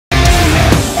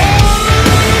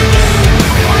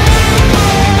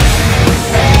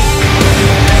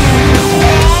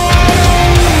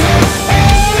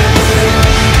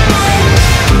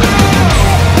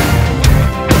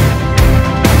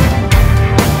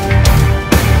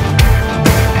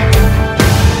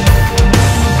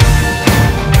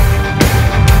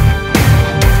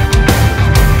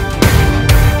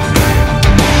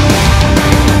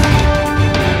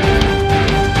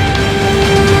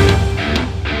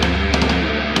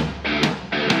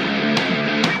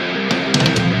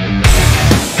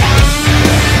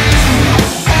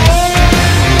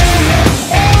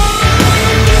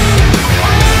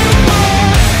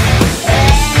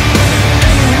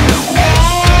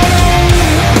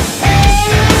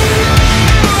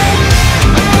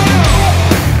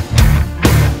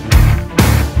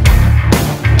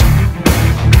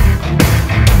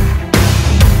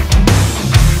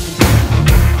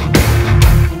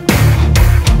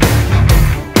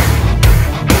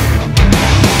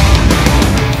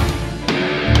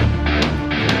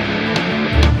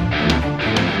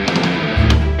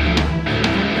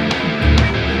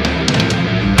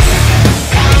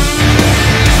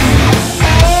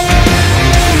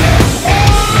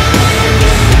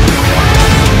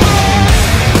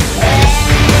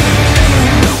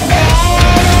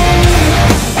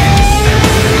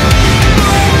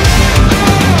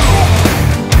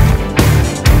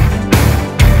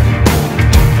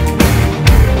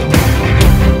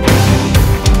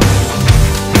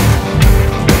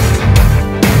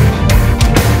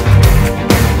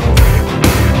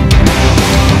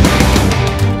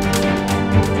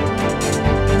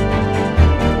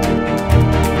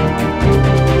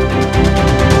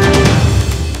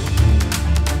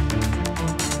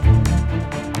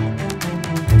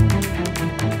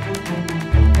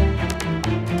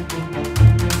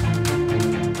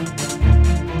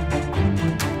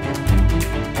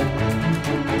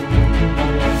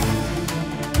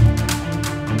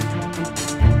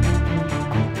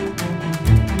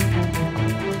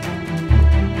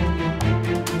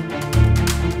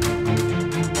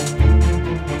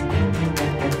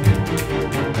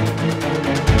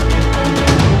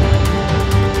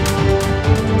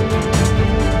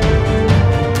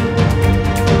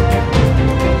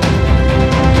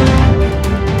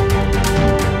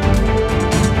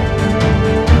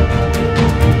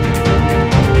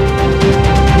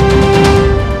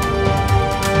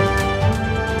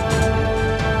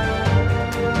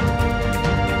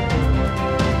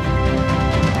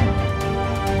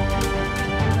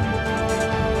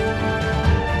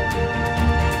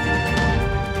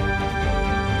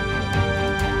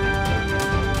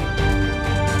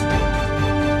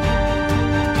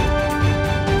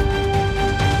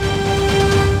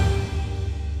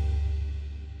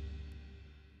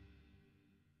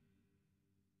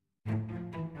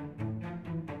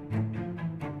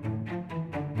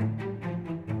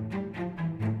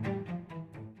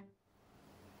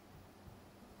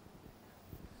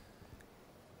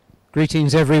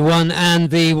Greetings everyone,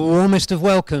 and the warmest of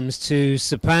welcomes to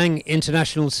Sepang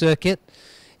International Circuit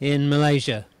in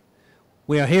Malaysia.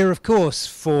 We are here of course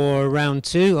for round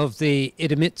 2 of the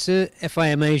IDEMITSU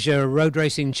FIM Asia Road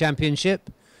Racing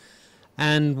Championship,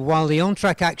 and while the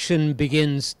on-track action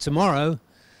begins tomorrow,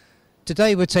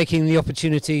 today we're taking the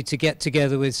opportunity to get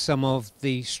together with some of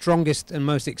the strongest and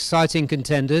most exciting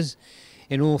contenders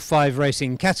in all 5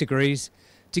 racing categories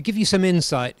to give you some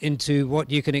insight into what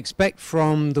you can expect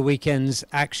from the weekend's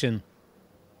action.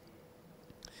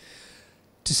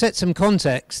 To set some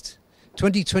context,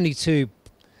 2022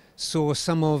 saw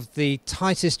some of the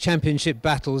tightest championship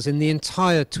battles in the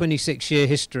entire 26-year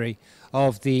history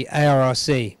of the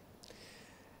ARRC,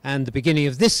 and the beginning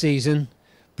of this season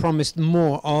promised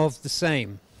more of the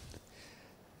same.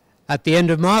 At the end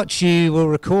of March, you will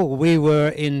recall, we were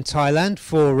in Thailand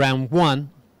for round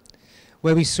 1,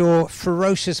 where we saw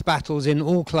ferocious battles in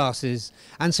all classes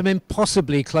and some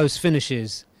impossibly close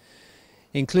finishes,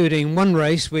 including one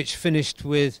race which finished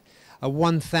with a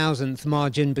 1,000th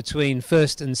margin between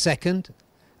first and second,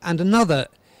 and another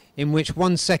in which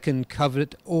 1 second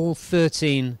covered all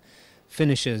 13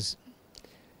 finishers.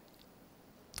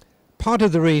 Part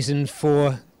of the reason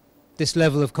for this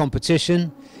level of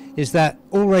competition is that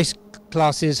all race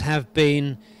classes have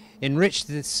been enriched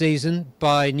this season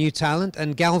by new talent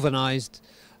and galvanized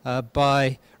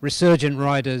by resurgent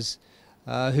riders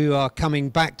who are coming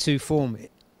back to form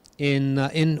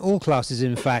in all classes,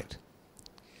 in fact.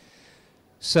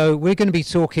 So we're going to be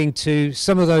talking to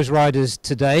some of those riders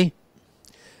today,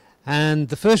 and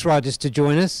the first riders to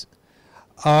join us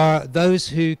are those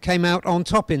who came out on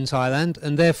top in Thailand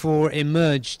and therefore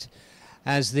emerged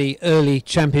as the early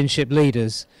championship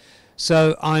leaders.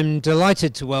 So I'm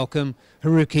delighted to welcome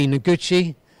Haruki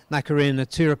Noguchi, Nakarin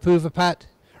Atiratphuvapat,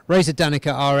 Rheza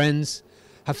Danica RNs,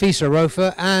 Hafiza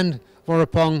Rofa and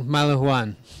Vorapong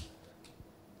Malahuan.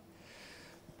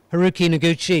 Haruki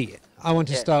Noguchi, I want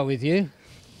to start with you.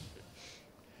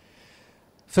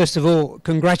 First of all,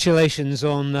 congratulations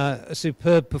on a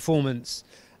superb performance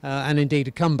and indeed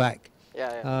a comeback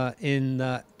in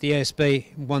the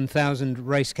ASB 1000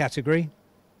 race category.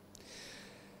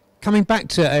 Coming back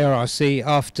to ARRC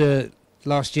after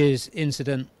last year's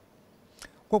incident,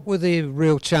 what were the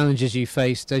real challenges you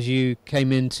faced as you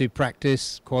came into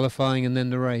practice, qualifying and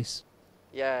then the race?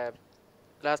 Yeah,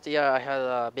 last year I had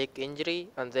a big injury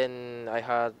and then I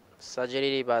had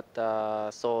surgery, but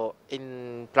so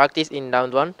in practice in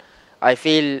round 1 I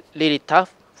feel really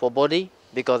tough for body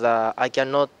because I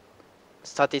cannot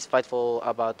satisfied for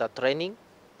about the training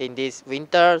in this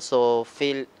winter, so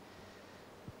feel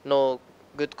no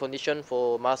good condition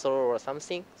for muscle or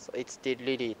something, so it's still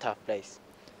really tough place.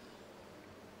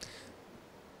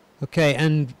 Okay,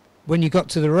 and when you got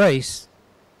to the race,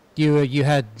 you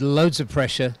had loads of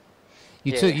pressure.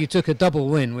 You took a double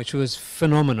win, which was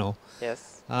phenomenal.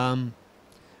 Yes.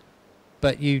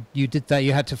 But you did that.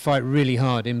 You had to fight really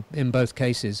hard in both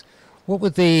cases. What were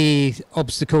the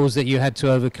obstacles that you had to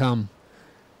overcome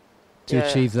to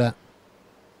achieve that?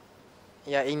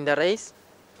 Yeah, in the race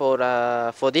for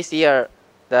this year,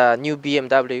 the new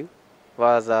BMW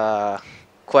was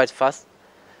quite fast,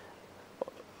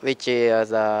 which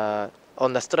is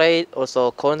on the straight,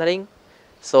 also cornering.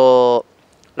 So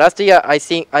last year I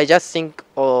just think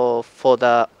for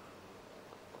the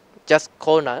just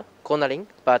cornering,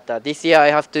 but this year I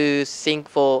have to think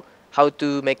for how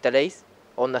to make the race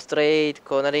on the straight,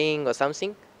 cornering or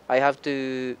something. I have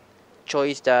to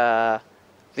choose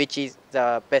which is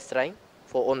the best line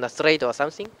for on the straight or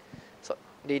something. So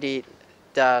really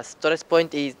the stress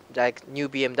point is like new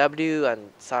BMW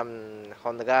and some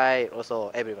Honda guy, also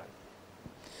everyone.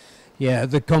 Yeah,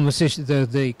 the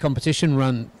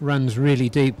competition runs really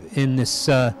deep in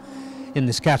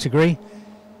this category.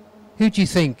 Who do you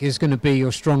think is going to be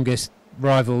your strongest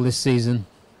rival this season?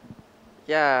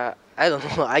 Yeah, I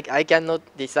don't know. I cannot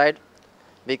decide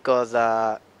because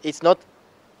it's not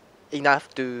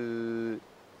enough to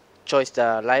choose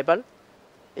the rival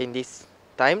in this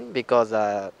time, because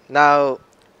now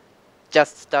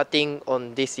just starting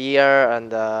on this year and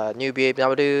new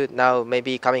BMW now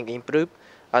maybe coming improve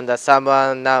and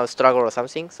someone now struggle or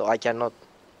something, so I cannot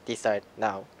decide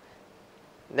now.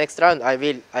 Next round I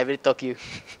will talk you.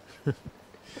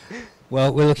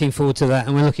 Well, we're looking forward to that,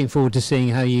 and we're looking forward to seeing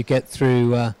how you get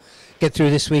through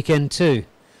this weekend too.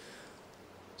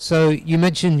 So you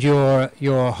mentioned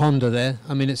your Honda there.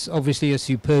 I mean, it's obviously a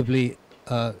superbly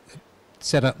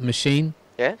set up machine.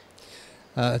 Yeah.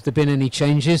 Have there been any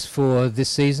changes for this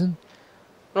season?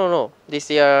 No. This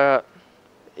year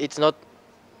it's not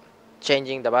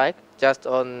changing the bike, just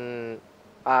on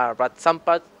but some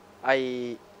parts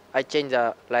I I change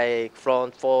the like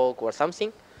front fork or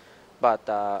something,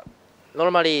 but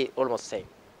normally almost same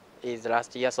is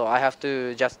last year. So I have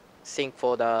to just think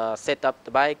for the setup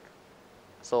the bike.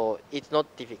 So it's not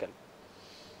difficult.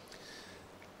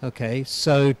 Okay,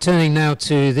 so turning now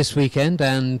to this weekend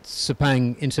and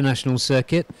Sepang International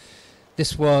Circuit.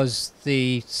 This was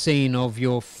the scene of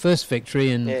your first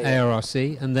victory in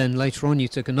ARRC, and then later on you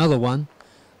took another one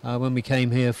when we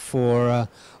came here for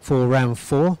round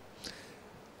 4.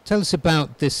 Tell us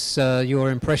about this, your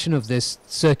impression of this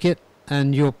circuit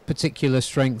and your particular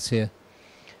strengths here.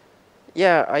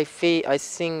 Yeah, I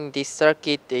think this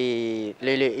circuit is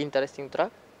really interesting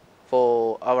track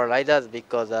for our riders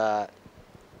because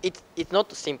it's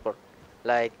not simple.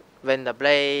 Like when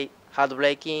the hard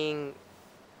braking,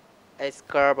 S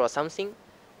curve or something,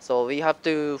 so we have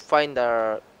to find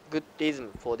a good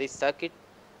rhythm for this circuit.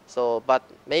 So, but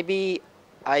maybe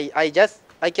I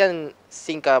can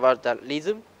think about the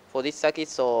rhythm for this circuit,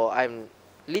 so I'm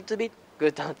little bit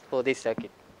good at for this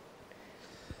circuit.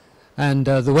 And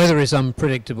the weather is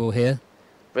unpredictable here.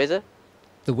 Rheza?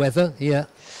 The weather, yeah.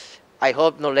 I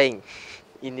hope no rain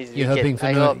in this You're weekend. hoping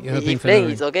for no, you're hoping if for no rain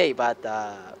rain. is okay, but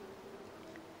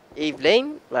if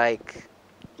rain, like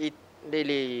it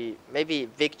really maybe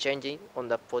big changing on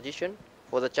the position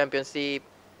for the championship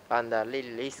and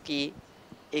little risky.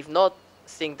 If not,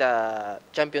 think the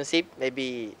championship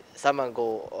maybe someone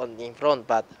go on in front,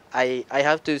 but I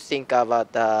have to think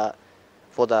about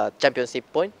for the championship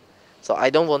point, so I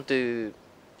don't want to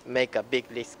make a big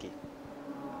risky.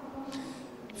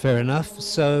 Fair enough.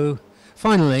 So,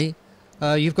 finally,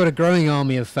 you've got a growing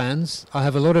army of fans. I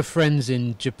have a lot of friends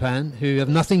in Japan who have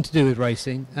nothing to do with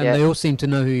racing, and they all seem to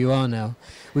know who you are now.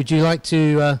 Would you like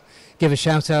to give a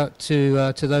shout out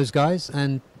to those guys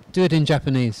and do it in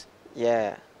Japanese?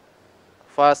 Yeah.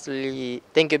 Firstly,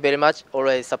 thank you very much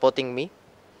always supporting me,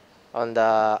 and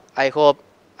I hope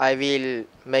I will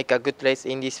make a good race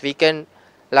in this weekend,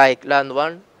 like round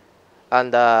 1,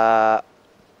 and I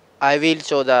will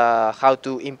show the how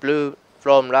to improve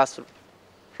from last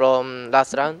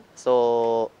round.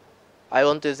 So I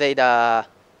want to say that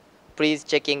please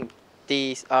checking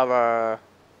this our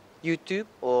YouTube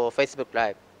or Facebook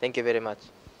Live. Thank you very much.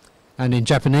 And in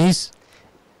Japanese?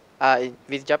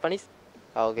 With Japanese?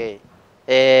 Okay.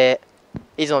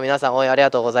 いつも皆さん応援あり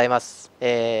がとうございます。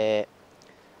開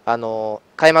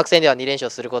幕戦では2連勝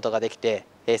することができて、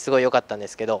すごい良かったんで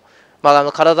すけど、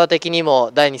体的に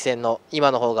も第2戦の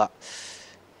今の方が、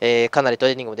かなりト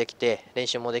レーニングもできて練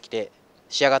習もできて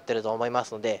仕上がってると思いま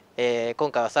すので、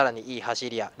今回はさらにいい走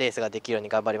りやレースができるように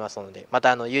頑張りますので、ま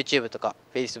たYouTube とか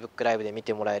Facebook ライブで見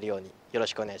てもらえるようによろ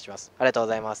しくお願いします。ありがとうご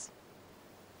ざいます。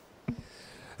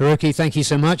Haruki, thank you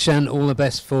so much and all the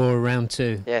best for round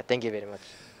 2. Yeah, thank you very much.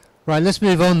 Right, let's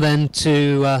move on then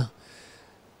to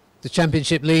the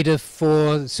championship leader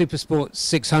for Supersport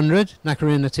 600,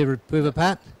 Nakarin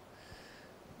Atiratphuvapat.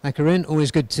 Nakarin, always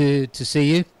good to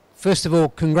see you. First of all,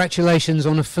 congratulations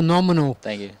on a phenomenal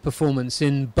performance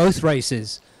in both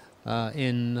races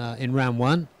in round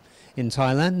 1 in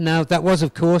Thailand. Now, that was,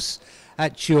 of course,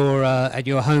 at your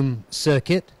home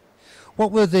circuit.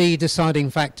 What were the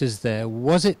deciding factors there?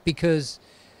 Was it because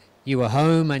you were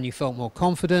home and you felt more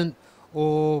confident,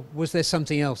 or was there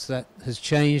something else that has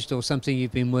changed or something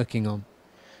you've been working on?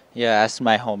 Yeah, as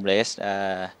my home race,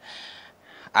 I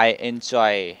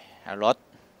enjoy a lot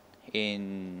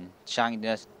in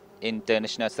China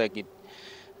International Circuit.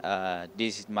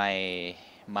 This is my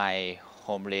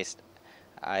home race.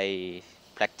 I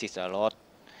practice a lot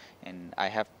and I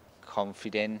have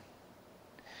confidence,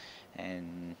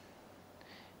 and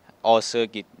all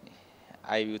circuit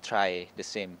I will try the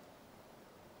same.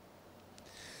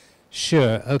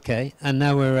 Sure, okay. And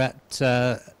now we're at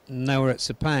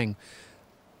Sepang.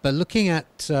 But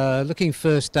looking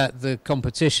first at the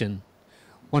competition,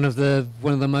 one of the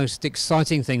most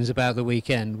exciting things about the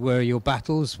weekend were your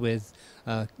battles with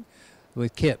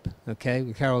Kip, okay,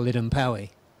 with Carol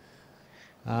Lidden-Powie.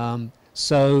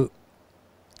 So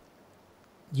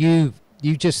you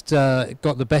just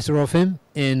got the better of him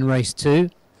in race 2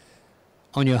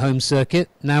 on your home circuit.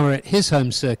 Now we're at his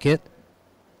home circuit.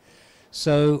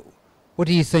 So what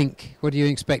do you think? What are you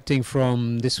expecting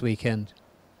from this weekend?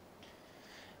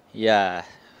 Yeah,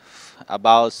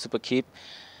 about Super Kip,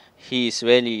 he is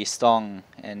really strong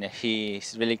and he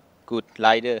is really good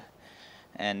rider,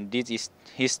 and this is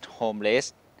his home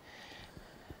race.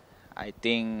 I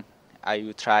think I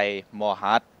will try more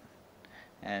hard,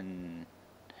 and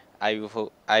I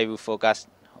will focus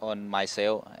on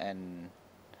myself and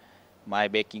my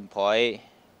breaking point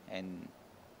and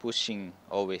pushing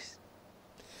always.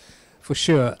 For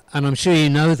sure, and I'm sure you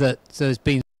know that there's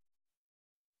been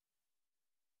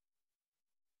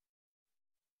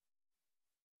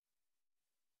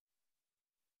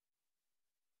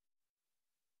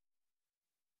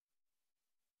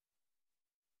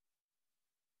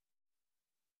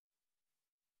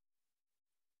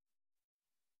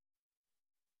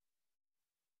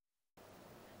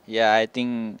Yeah, I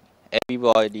think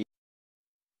everybody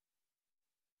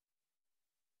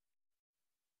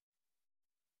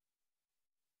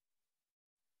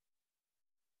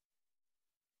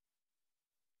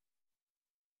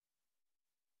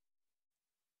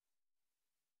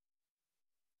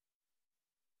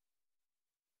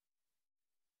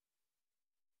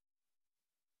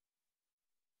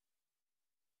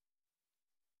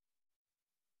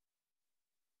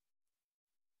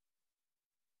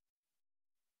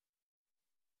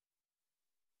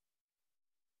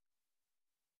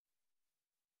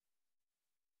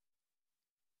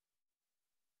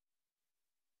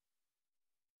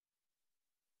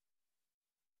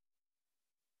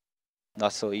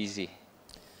not so easy.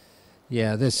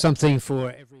 Yeah, there's something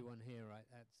for everyone here, right?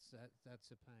 That's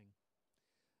Sepang.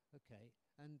 Okay,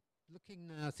 and looking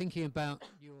now, thinking about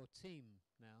your team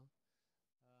now,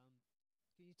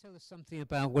 can you tell us something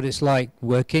about what it's like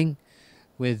working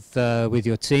with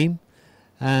your team,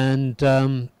 and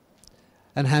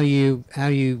how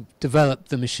you develop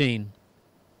the machine?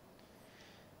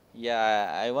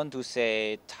 Yeah, I want to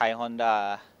say Thai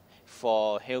Honda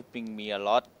for helping me a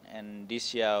lot, and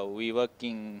this year we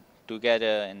working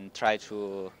together and try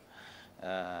to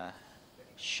uh,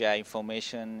 share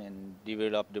information and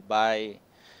develop the bike,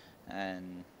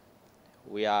 and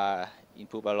we are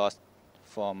improve a lot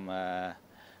from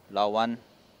Lawan,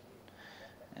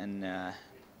 and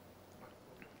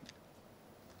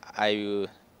I will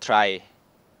try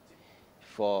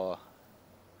for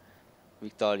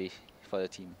victory for the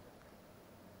team.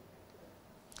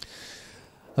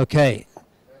 Okay.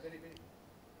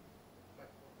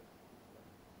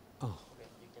 Oh.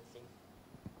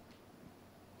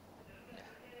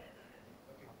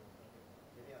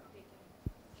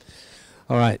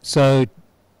 All right. So,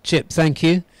 Chip, thank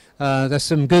you. That's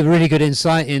some really good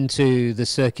insight into the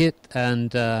circuit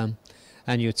and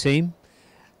your team.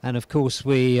 And of course,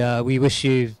 we wish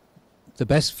you the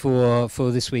best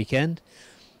for this weekend.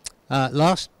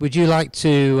 Last, would you like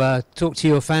to talk to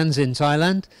your fans in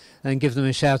Thailand and give them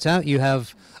a shout out? You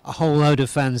have a whole load of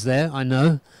fans there, I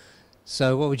know.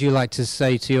 So what would you like to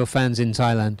say to your fans in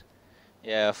Thailand?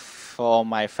 Yeah, for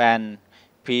my fan,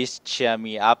 please cheer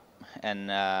me up and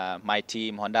my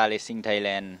team Honda Racing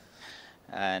Thailand,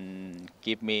 and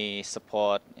give me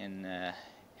support and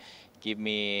give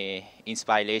me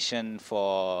inspiration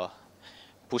for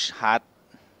push hard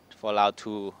for Lao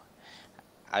 2.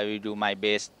 I will do my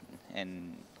best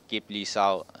and give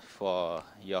result for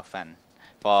your fan,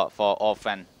 for all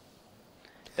fan.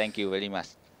 Thank you very much.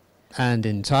 And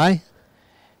in Thai?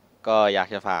 ก็อยาก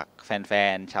จะฝากแฟ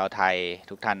นๆชาวไทย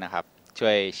ทุกท่านนะครับ ช่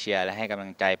วยเชียร์และให้กำลั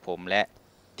งใจผมและ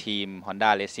ทีม Honda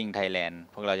Racing Thailand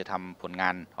พวกเราจะทำผลงา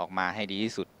นออกมาให้ดี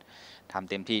ที่สุดทำ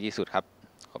เต็มที่ที่สุดครับ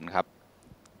ขอบคุณครับ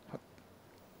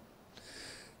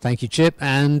Thank you, Chip,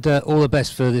 and all the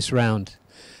best for this round.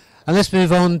 And let's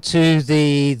move on to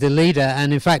the leader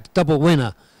and, in fact, double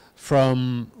winner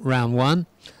from round one,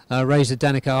 Rheza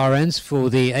Danica RNs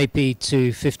for the AP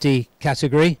 250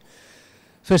 category.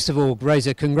 First of all,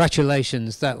 Rheza,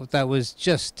 congratulations. That was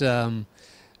just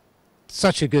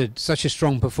such a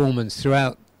strong performance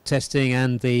throughout testing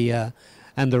and the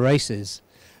races.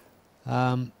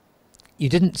 You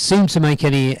didn't seem to make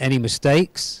any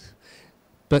mistakes.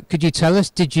 But could you tell us,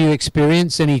 did you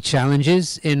experience any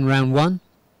challenges in round one?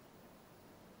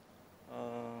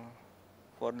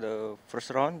 For the first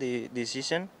round, the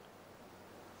decision,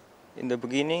 in the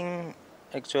beginning,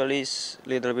 actually is a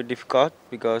little bit difficult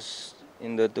because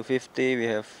in the 250 we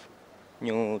have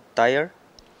new tire.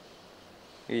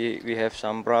 We have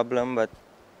some problem, but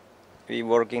we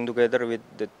working together with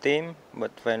the team.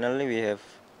 But finally, we have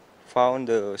found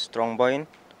the strong point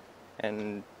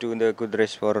and do the good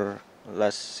race for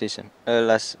last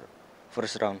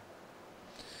first round.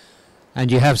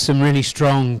 And you have some really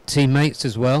strong teammates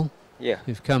as well. Yeah,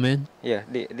 who've come in. Yeah,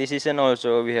 this season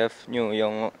also we have new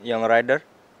young rider.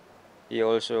 He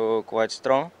also quite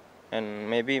strong, and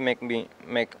maybe make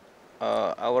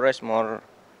our race more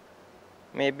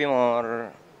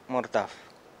tough.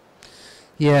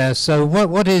 Yeah. So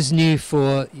what is new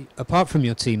for, apart from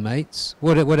your teammates?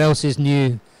 What else is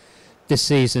new this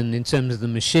season in terms of the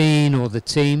machine or the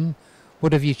team?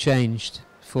 What have you changed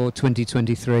for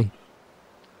 2023?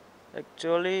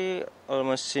 Actually,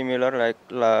 almost similar like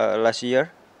last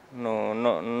year.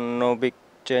 No big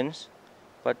change,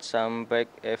 but some back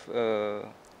have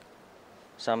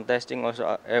some testing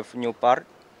also have new part.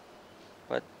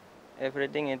 But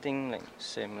everything I think like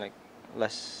same like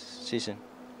last season.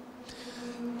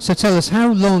 So tell us,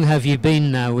 how long have you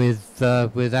been now with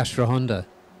Astra Honda?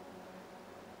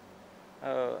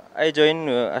 I joined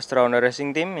Astra Honda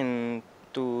racing team in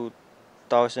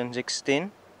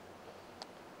 2016,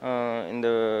 in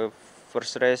the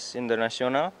first race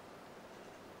international,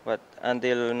 but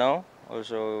until now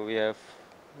also we have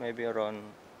maybe around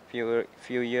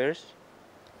few years,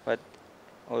 but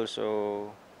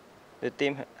also the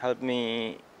team helped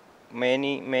me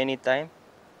many time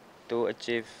to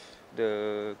achieve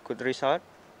the good result.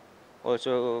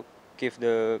 Also give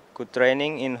the good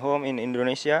training in home in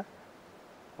Indonesia.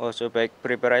 Also back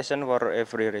preparation for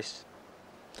every race.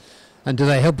 And do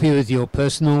they help you with your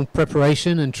personal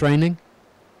preparation and training?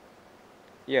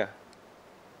 Yeah.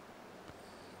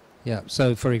 Yeah.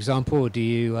 So, for example, do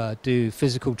you do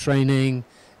physical training,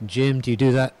 gym? Do you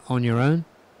do that on your own?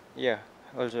 Yeah.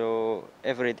 Also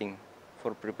everything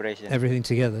for preparation. Everything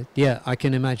together. Yeah, I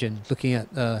can imagine. Looking at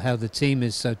how the team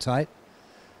is so tight.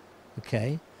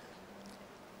 Okay.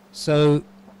 So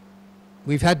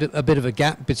we've had a bit of a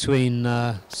gap between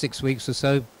 6 weeks or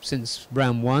so since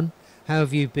round one. How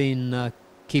have you been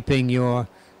keeping your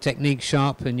technique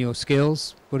sharp and your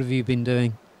skills? What have you been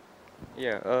doing?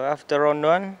 Yeah. After round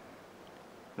one,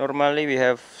 normally we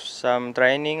have some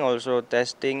training, also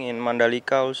testing in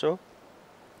Mandalika also.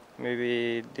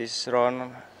 Maybe this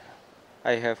round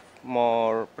I have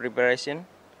more preparation,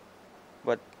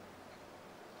 but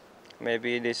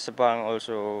maybe this Sepang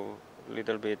also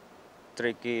little bit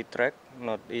tricky track,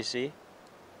 not easy,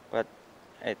 but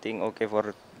I think okay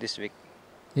for this week.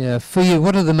 Yeah, for you,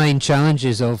 what are the main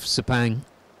challenges of Sepang?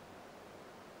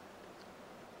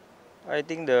 I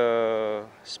think the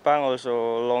Sepang also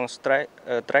long track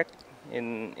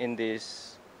in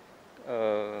this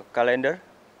calendar.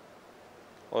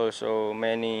 Also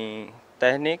many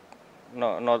technique,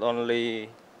 not only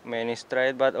many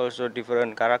straight but also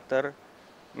different character,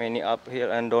 many uphill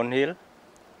and downhill.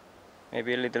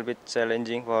 Maybe a little bit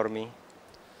challenging for me.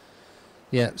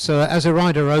 Yeah, so as a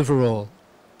rider overall,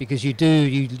 because you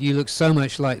look so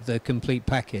much like the complete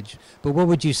package, but what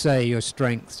would you say your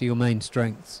strengths, your main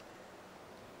strengths?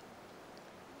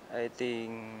 I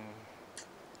think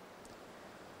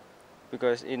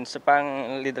because in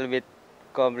Sepang a little bit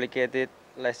complicated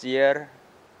last year.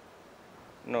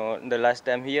 No, the last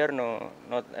time here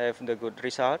not have the good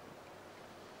result.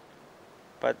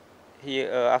 But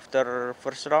here after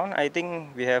first round, I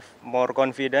think we have more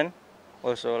confident.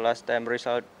 Also last time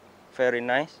result very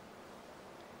nice.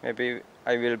 Maybe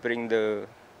I will bring the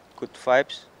good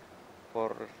vibes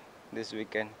for this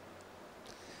weekend.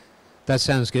 That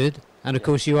sounds good. And of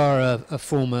course, you are a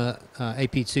former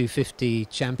AP250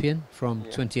 champion from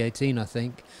 2018, I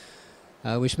think,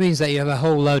 which means that you have a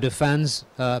whole load of fans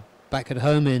back at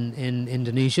home in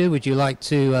Indonesia. Would you like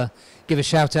to give a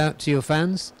shout out to your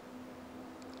fans?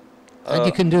 And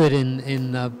you can do it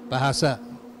in bahasa.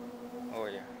 Oh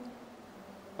ya.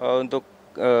 Untuk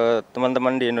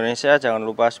teman-teman di Indonesia, jangan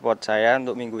lupa support saya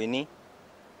untuk minggu ini.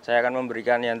 Saya akan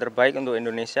memberikan yang terbaik untuk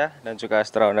Indonesia dan juga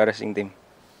Astra Racing Team.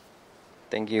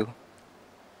 Thank you.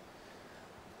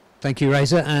 Thank you,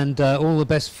 Rheza, and all the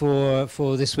best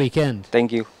for this weekend.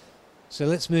 Thank you. So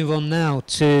let's move on now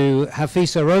to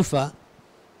Hafiza Rofa,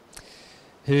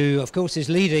 who, of course, is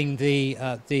leading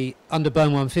the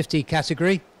under-bone 150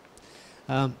 category.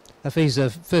 Hafiza,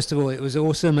 first of all, it was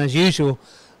awesome, as usual,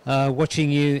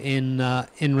 watching you in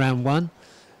round one.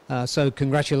 So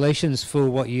congratulations for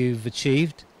what you've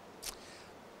achieved.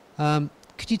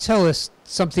 Could you tell us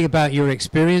something about your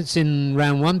experience in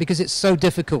round one? Because it's so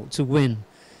difficult to win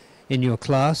in your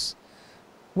class.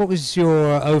 What was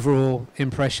your overall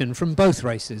impression from both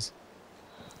races?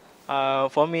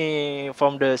 For me,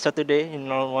 from the Saturday in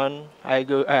round one, I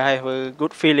have a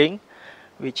good feeling,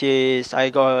 which is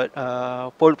I got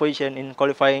pole position in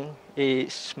qualifying.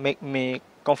 It make me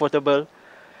comfortable.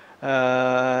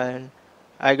 I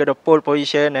got a pole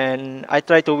position and I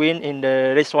try to win in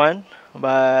the race one,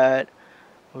 but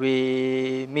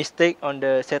we mistake on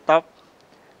the setup,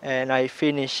 and I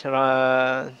finished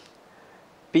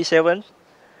P7,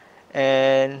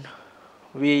 and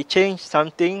we changed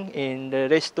something in the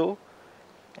race 2,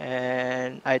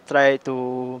 and I try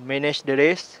to manage the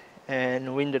race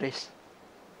and win the race.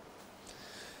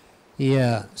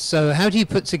 Yeah, so how do you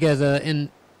put together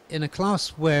in a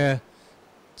class where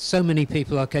so many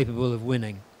people are capable of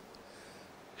winning,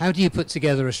 how do you put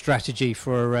together a strategy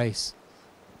for a race?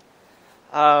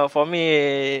 For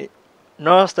me,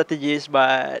 no strategies,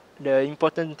 but the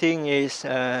important thing is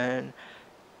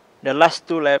the last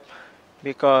 2 laps,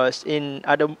 because in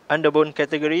other underbone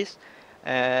categories,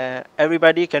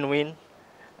 everybody can win,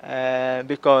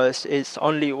 because it's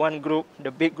only one group,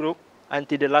 the big group,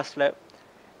 until the last lap.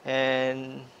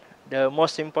 And the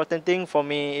most important thing for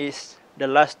me is the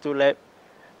last 2 laps.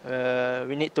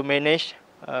 We need to manage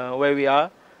where we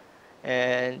are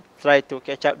and try to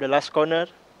catch up the last corner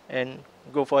and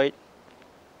go for it.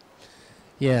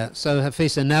 Yeah, so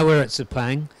Hafiza, now we're at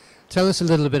Sepang. Tell us a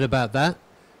little bit about that.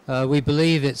 We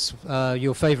believe it's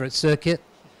your favorite circuit,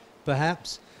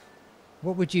 perhaps.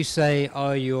 What would you say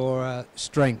are your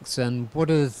strengths, and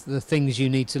what are the things you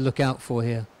need to look out for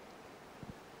here?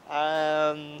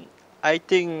 I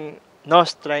think no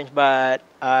strength, but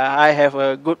I have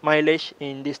a good mileage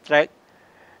in this track,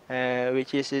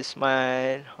 which is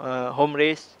my home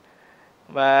race.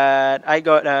 But I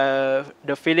got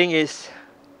the feeling is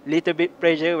little bit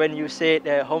pressure when you say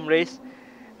the home race,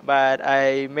 but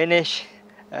I managed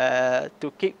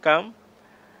to keep calm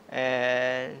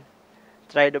and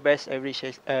try the best every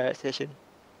session.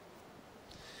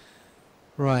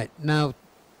 Right, now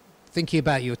thinking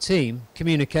about your team,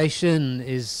 communication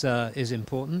is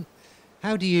important.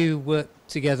 How do you work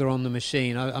together on the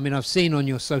machine? I mean, I've seen on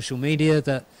your social media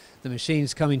that the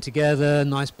machine's coming together,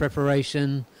 nice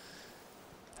preparation.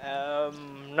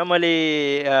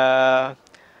 Normally,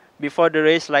 before the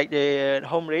race, like the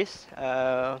home race,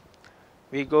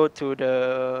 we go to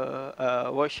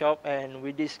the workshop and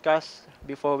we discuss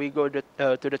before we go to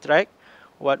the track,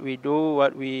 what we do,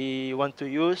 what we want to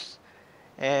use,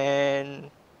 and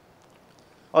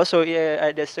also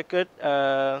at the circuit,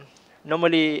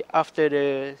 normally after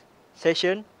the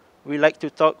session, we like to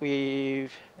talk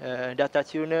with data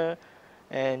tuner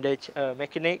and the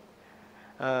mechanic,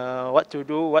 what to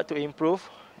do, what to improve,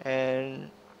 and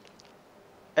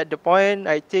at the point,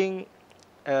 I think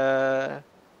that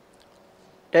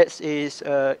is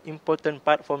important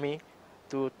part for me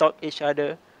to talk each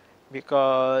other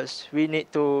because we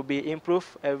need to be improved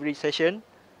every session,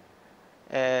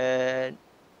 and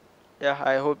yeah,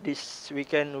 I hope this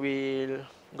weekend will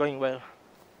going well.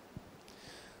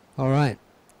 All right,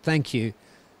 thank you.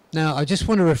 Now, I just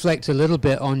want to reflect a little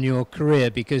bit on your career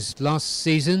because last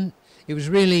season, it was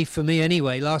really, for me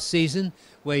anyway, last season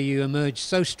where you emerged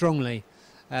so strongly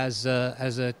as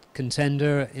a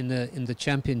contender in the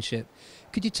championship.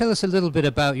 Could you tell us a little bit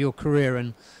about your career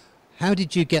and how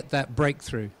did you get that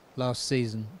breakthrough last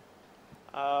season?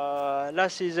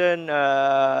 Last season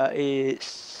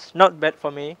is not bad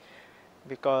for me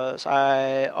because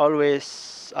I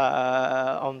always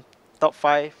on top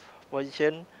 5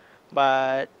 position,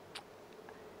 but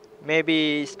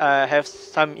maybe I have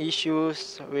some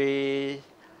issues with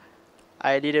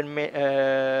I didn't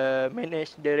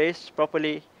manage the race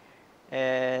properly,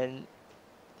 and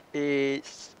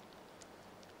it's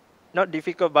not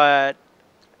difficult but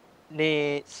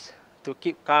needs to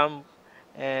keep calm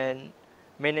and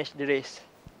manage the race.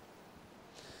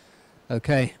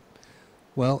 Okay.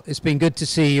 Well, it's been good to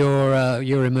see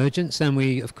your emergence, and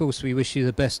of course we wish you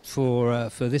the best for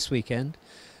this weekend.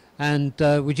 And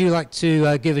would you like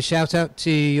to give a shout out to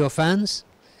your fans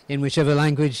in whichever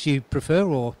language you prefer,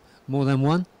 or more than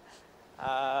one?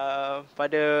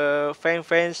 Pada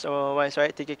fans Once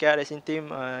Right TKK Racing Team,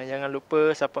 jangan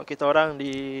lupa support kita orang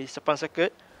di Sepang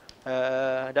Circuit.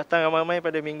 Datang ramai-ramai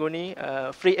pada minggu ni,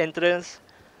 free entrance.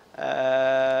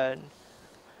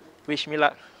 Wish me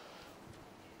luck.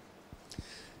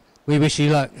 We wish you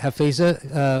luck,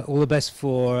 Hafiza. All the best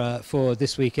for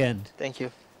this weekend. Thank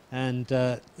you. And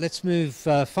let's move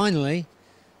finally,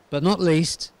 but not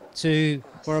least, to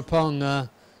Vorapong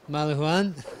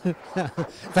Malahuan.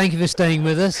 Thank you for staying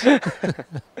with us.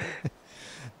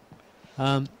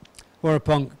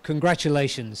 Vorapong,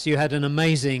 congratulations. You had an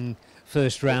amazing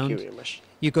first round. Thank you very much.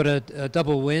 You got a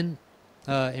double win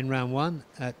in round 1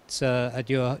 at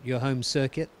your home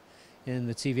circuit in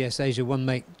the TVS Asia One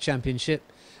Make Championship,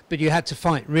 but you had to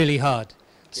fight really hard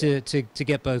to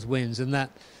get both wins, and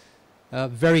that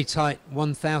very tight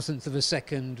 1,000th of a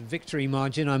second victory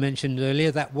margin I mentioned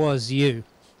earlier, that was you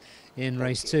in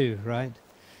race 2, right?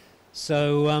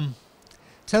 So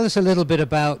tell us a little bit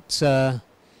about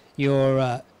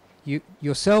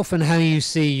yourself and how you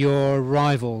see your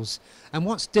rivals, and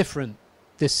what's different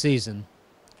this season.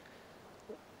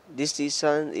 This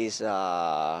season is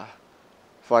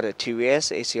for the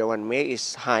TVS Asia One Make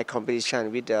is high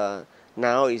competition with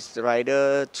now is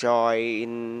rider joy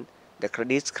in the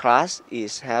credits class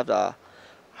is have a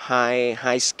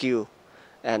high skill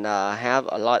and have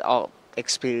a lot of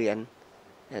experience,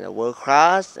 and a world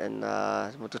class and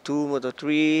Moto2,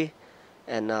 Moto3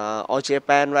 and all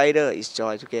Japan rider is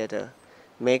joined together,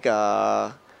 make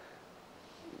a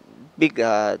big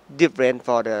difference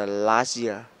for the last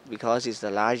year, because it's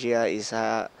the last year is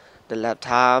the lap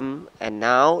time and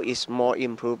now it's more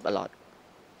improved a lot.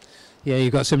 Yeah,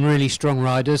 you've got some really strong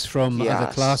riders from Yes.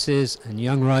 other classes and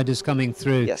young riders coming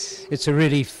through. Yes. It's a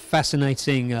really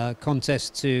fascinating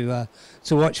contest to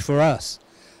watch for us.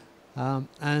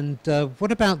 And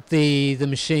what about the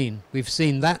machine? We've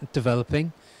seen that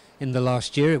developing in the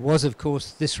last year. It was, of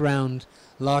course, this round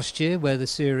last year, where the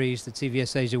series, the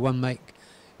TVS Asia 1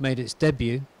 made its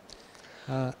debut.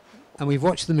 And we've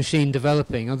watched the machine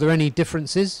developing. Are there any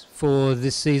differences for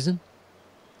this season?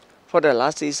 For the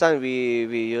last season, we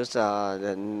used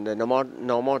the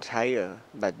normal tire,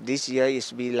 but this year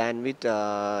is we land with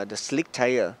the slick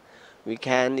tire. We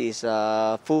can is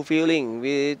fulfilling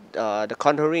with the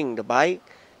contouring the bike,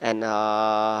 and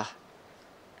the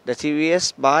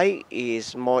TVS bike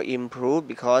is more improved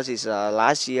because it's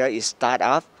last year is start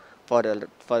up for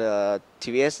the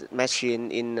TVS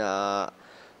machine in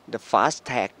the fast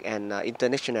tag and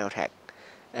international tag,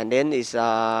 and then is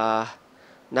now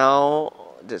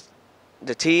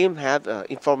the team have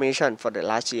information for the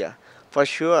last year. For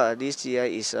sure, this year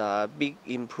is a big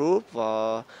improve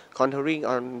for contouring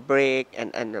on brake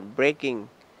and braking,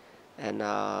 and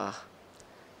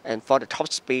for the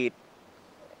top speed,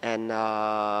 and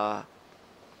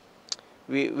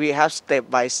we have step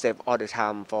by step all the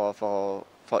time for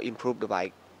improve the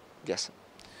bike. Yes.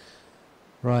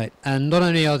 Right, and not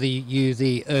only are you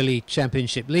the early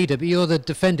championship leader, but you're the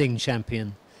defending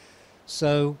champion.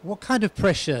 So, what kind of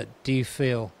pressure do you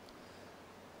feel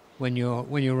when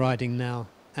you're riding now,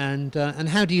 and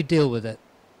how do you deal with it?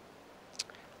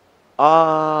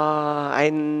 I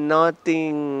not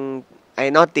think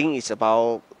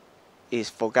it's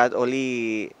focused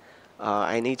only.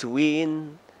 I need to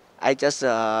win. I just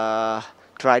try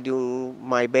to do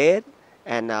my best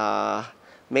and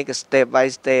make a step by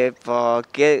step for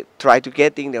try to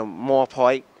getting the more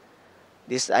point.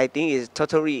 This I think is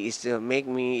totally is make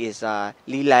me is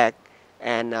relax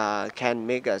and can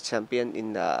make a champion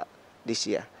in this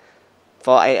year.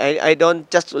 For I don't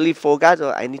just only focus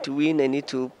or I need to win, I need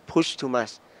to push too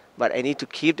much, but I need to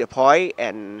keep the point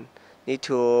and need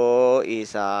to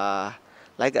is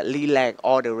like a relax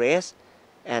all the race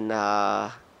and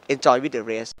enjoy with the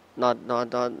race, not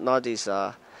is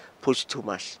push too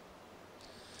much.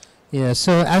 Yeah,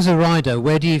 so as a rider,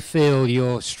 where do you feel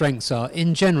your strengths are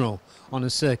in general on a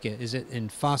circuit? Is it in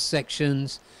fast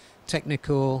sections,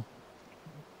 technical?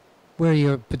 Where are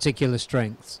your particular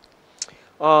strengths?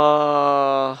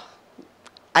 I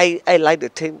like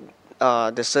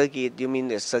the circuit. You mean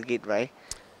the circuit, right?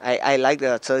 I like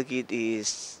the circuit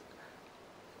is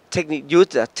use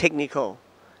the technical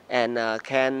and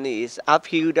can is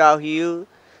uphill, downhill.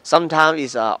 Sometimes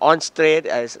is on straight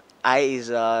as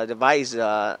the bike is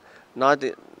not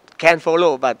can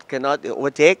follow but cannot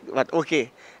overtake. But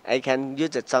okay, I can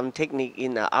use some technique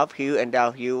in uphill and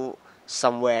downhill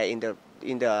somewhere in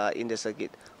the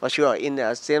circuit. For sure, in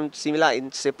the similar in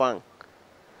Sepang.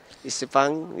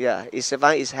 Sepang, yeah,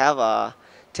 Sepang is have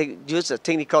use the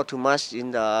technical too much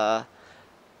in the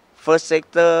first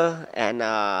sector and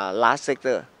last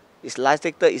sector. Its last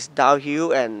sector is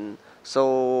downhill and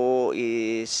so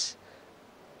is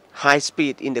high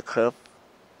speed in the curve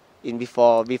in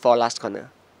before last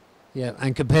corner. Yeah,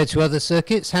 and compared to other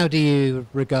circuits, how do you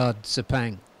regard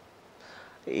Sepang?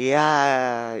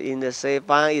 Yeah, in the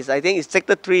Sepang is I think it's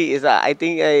sector 3 is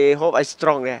I hope I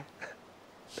strong there.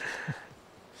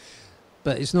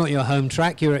 But it's not your home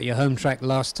track. You were at your home track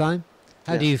last time.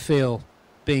 How do you feel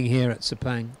being here at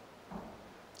Sepang?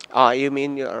 You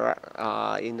mean you're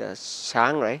in the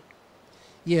Chang, right?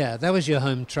 Yeah, that was your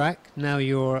home track. Now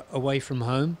you're away from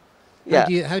home. Yeah.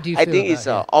 How do you I feel think about it's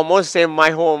here? almost same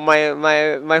my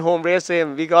home race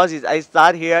same because I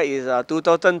start here is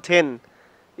 2010.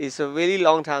 It's a very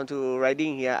long time to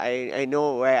riding here. I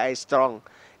know where I strong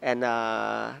and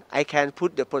I can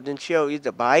put the potential with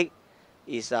the bike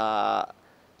is I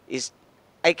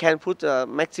can put the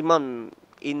maximum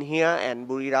in here and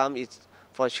Buriram is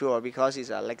for sure because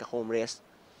it's like a home race.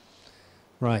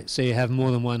 Right, so you have more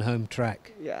than one home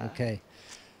track. Yeah. Okay.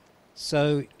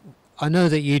 So I know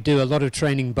that you do a lot of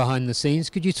training behind the scenes.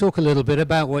 Could you talk a little bit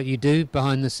about what you do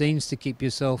behind the scenes to keep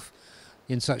yourself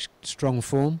in such strong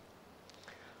form?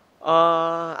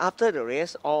 After the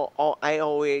race, I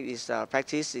always is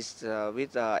practice is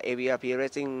with AVRP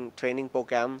racing training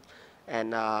program,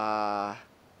 and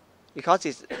because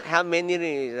it have many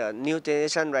new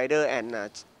generation rider and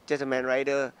gentleman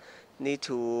rider need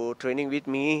to training with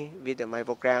me with my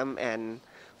program, and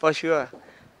for sure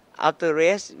after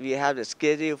race we have the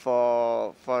schedule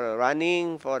for the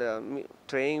running, for the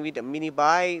training with the mini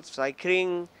bike,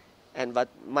 cycling. But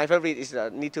my favorite is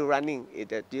need to running.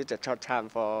 It use the short time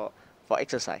for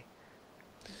exercise.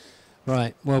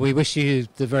 Right. Well, we wish you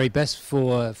the very best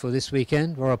for this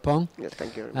weekend, Vorapong. Yeah,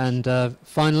 thank you very much. And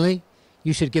finally,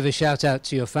 you should give a shout out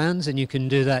to your fans, and you can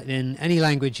do that in any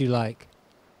language you like.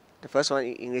 The first one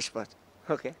in English, but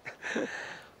okay.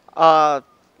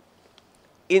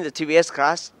 In the TVS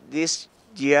class, this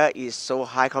year is so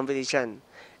high competition,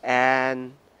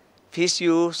 and please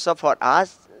you support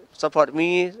us, support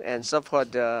me, and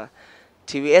support the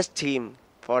TVS team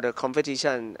for the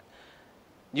competition.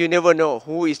 You never know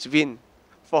who is win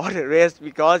for the race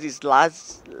because it's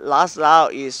last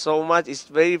round is so much. It's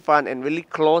very fun and really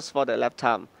close for the lap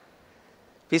time.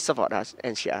 Please support us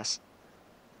and cheer us.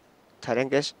 Thai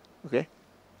language, okay?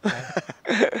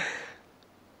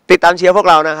 ติดตามเชียร์พวก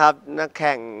เรานะครับนักแ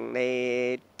ข่งใน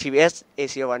TVS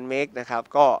Asia One Make นะครับ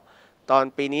ก็ตอน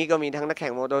ปีนี้ก็มีทั้งนักแข่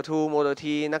ง Moto2 Moto3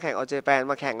 นักแข่ง All Japan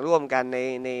มาแข่งร่วมกัน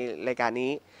ในรายการ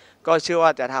นี้ก็เชื่อว่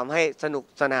าจะทำให้สนุก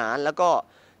สนานแล้วก็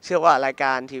เชื่อว่ารายก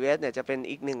าร TVS เนี่ยจะเป็น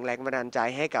อีกหนึ่งแรงบันดาลใจ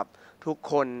ให้กับทุก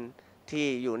คนที่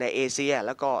อยู่ในเอเชียแ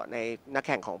ล้วก็ในนักแ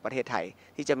ข่งของประเทศไทย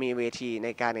ที่จะมีเวทีใน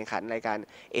การแข่งขันรายการ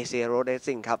Asia Road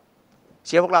Racing ครับเ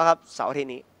ชียร์พวกเราครับเสาร์อาทิต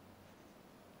ย์นี้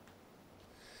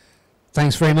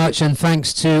Thanks very much, and thanks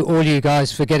to all you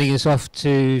guys for getting us off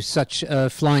to such a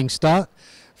flying start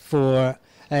for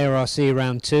ARRC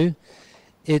Round 2.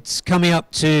 It's coming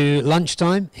up to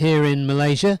lunchtime here in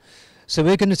Malaysia, so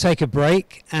we're going to take a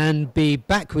break and be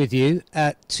back with you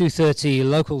at 2:30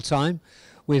 local time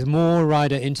with more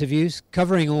rider interviews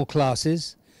covering all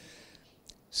classes.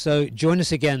 So join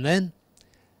us again then.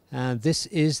 This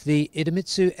is the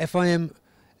IDEMITSU FIM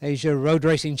Asia Road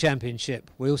Racing Championship.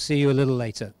 We'll see you a little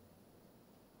later.